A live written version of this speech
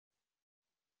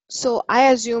So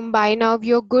I assume by now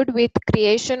you're good with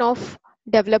creation of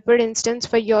developer instance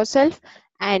for yourself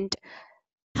and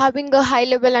having a high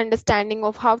level understanding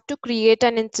of how to create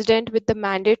an incident with the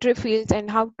mandatory fields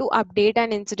and how to update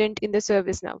an incident in the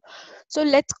ServiceNow. So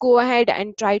let's go ahead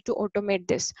and try to automate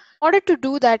this. In order to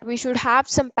do that, we should have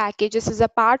some packages as a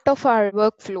part of our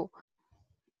workflow.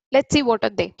 Let's see what are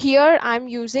they. Here I'm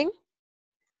using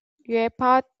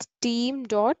UiPath team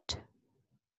dot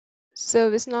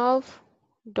servicenow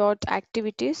dot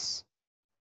activities.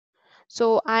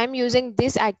 So I'm using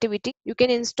this activity. You can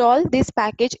install this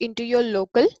package into your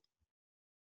local.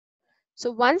 So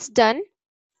once done,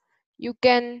 you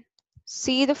can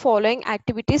see the following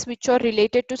activities which are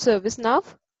related to ServiceNow.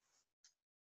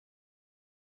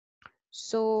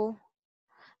 So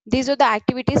these are the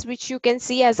activities which you can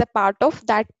see as a part of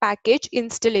that package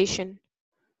installation.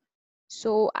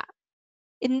 So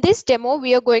in this demo,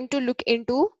 we are going to look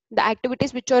into the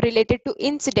activities which are related to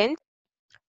incidents.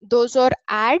 Those are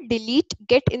add, delete,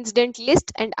 get incident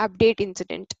list, and update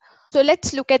incident. So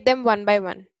let's look at them one by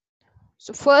one.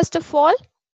 So first of all,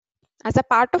 as a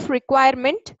part of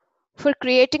requirement for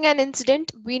creating an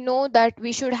incident, we know that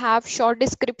we should have short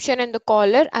description and the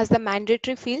caller as the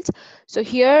mandatory fields. So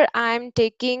here I'm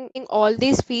taking all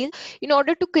these fields in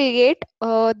order to create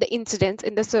the incidents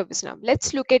in the ServiceNow.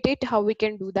 Let's look at it, how we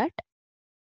can do that.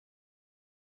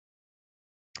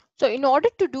 So in order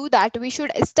to do that, we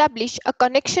should establish a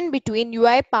connection between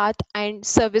UiPath and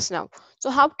ServiceNow.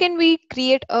 So how can we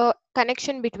create a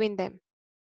connection between them?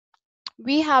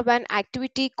 We have an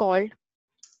activity called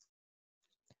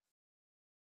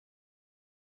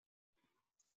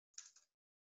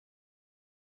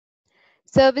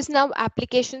ServiceNow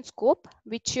application scope,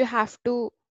 which you have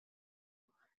to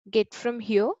get from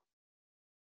here.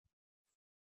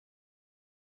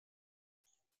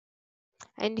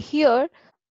 And here,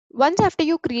 once after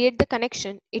you create the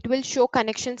connection, it will show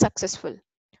connection successful.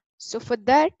 So for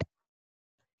that,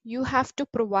 you have to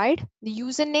provide the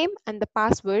username and the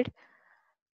password.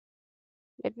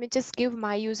 Let me just give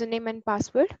my username and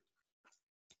password.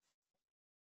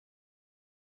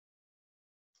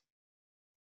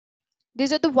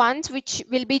 These are the ones which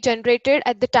will be generated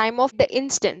at the time of the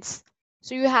instance.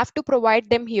 So you have to provide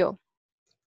them here.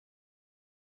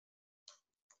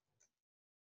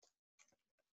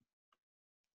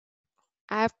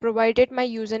 I have provided my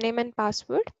username and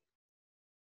password.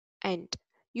 And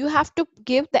you have to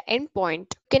give the endpoint.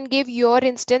 You can give your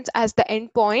instance as the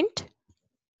endpoint.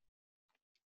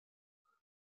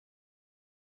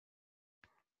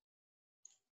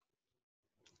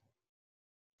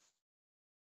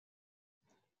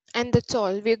 And that's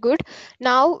all, we're good.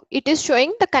 Now it is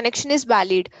showing the connection is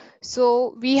valid.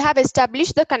 So we have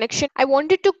established the connection. I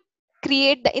wanted to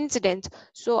create the incident.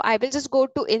 So I will just go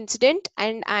to incident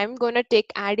and I'm going to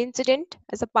take add incident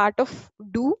as a part of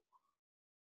do.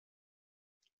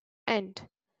 And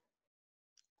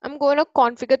I'm going to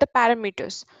configure the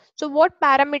parameters. So what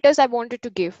parameters I wanted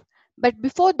to give. But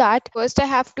before that, first I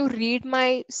have to read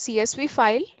my CSV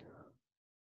file.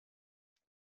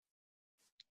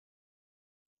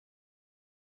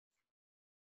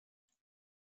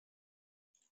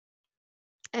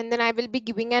 And then I will be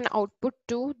giving an output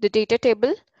to the data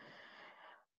table,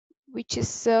 which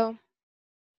is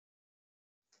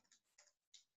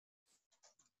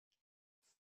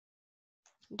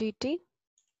dt.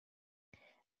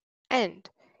 And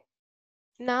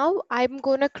now I'm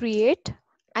going to create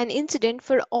an incident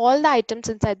for all the items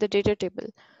inside the data table.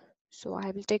 So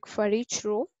I will take for each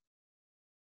row.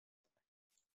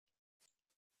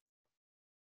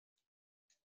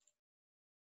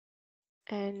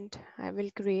 And I will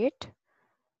create.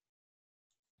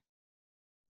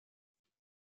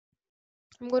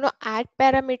 I'm going to add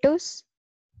parameters.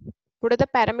 What are the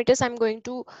parameters I'm going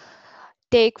to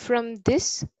take from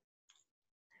this?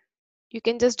 You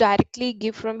can just directly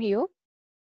give from here,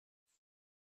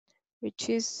 which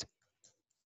is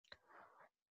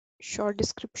short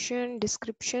description,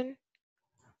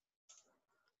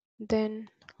 then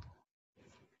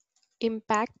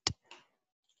impact,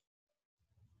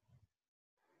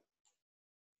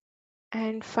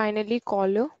 and finally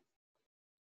caller.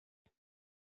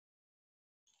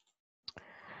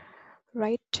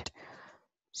 Right.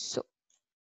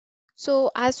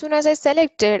 So as soon as I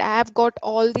selected, I have got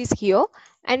all these here.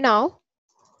 And now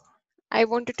I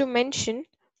wanted to mention,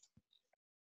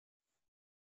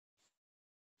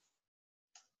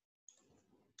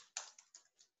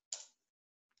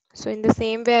 so in the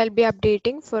same way, I'll be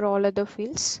updating for all other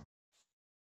fields.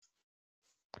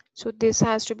 So this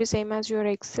has to be same as your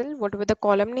Excel, whatever the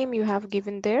column name you have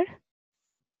given there.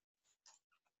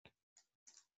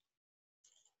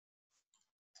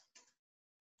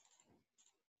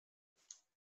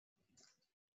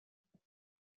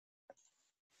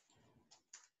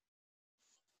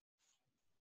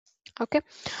 Okay,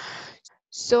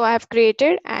 so I have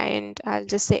created and I'll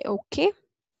just say okay.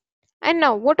 And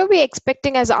now what are we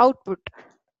expecting as output?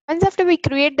 Once after we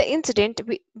create the incident,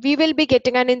 we will be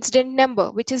getting an incident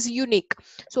number which is unique.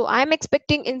 So I'm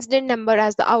expecting incident number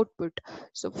as the output.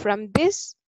 So from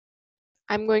this,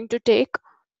 I'm going to take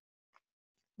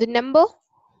the number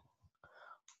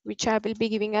which I will be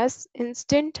giving as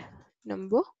incident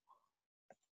number,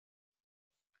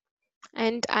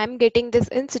 and I'm getting this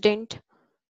incident.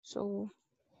 So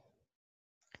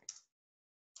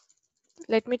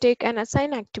let me take an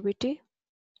assign activity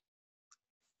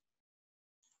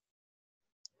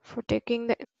for taking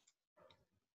the.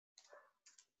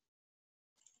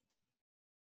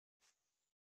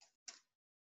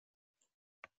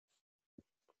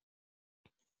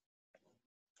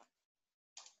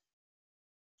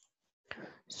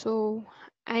 So,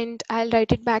 and I'll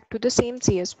write it back to the same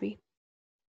CSV.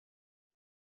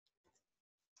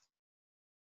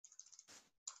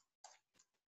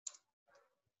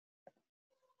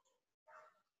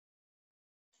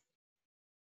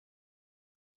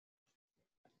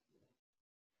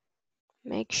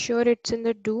 Make sure it's in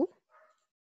the do.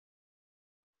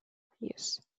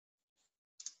 Yes.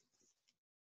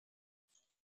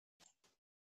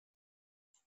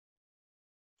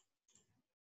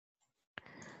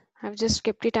 I've just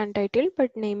kept it untitled,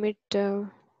 but name it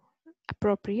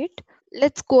appropriate.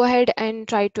 Let's go ahead and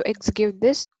try to execute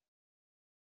this.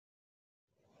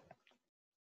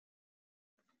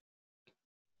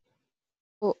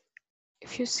 So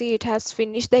if you see, it has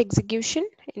finished the execution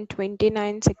in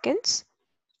 29 seconds.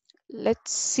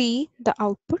 Let's see the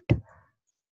output.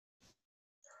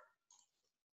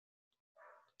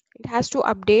 It has to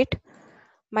update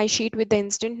my sheet with the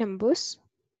incident numbers.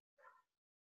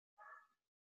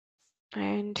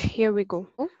 And here we go.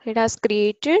 It has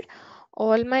created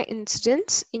all my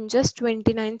incidents in just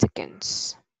 29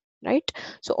 seconds, right?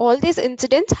 So all these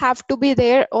incidents have to be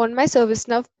there on my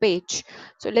ServiceNow page.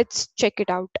 So let's check it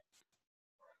out.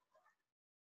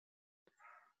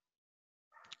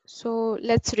 So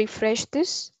let's refresh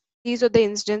this. These are the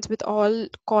incidents with all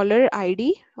caller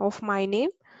ID of my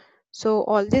name. So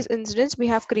all these incidents we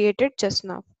have created just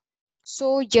now.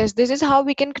 So yes, this is how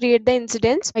we can create the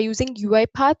incidents by using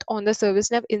UiPath on the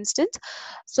ServiceNow instance.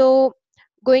 So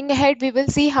going ahead, we will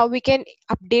see how we can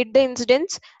update the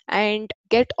incidents and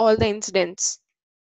get all the incidents.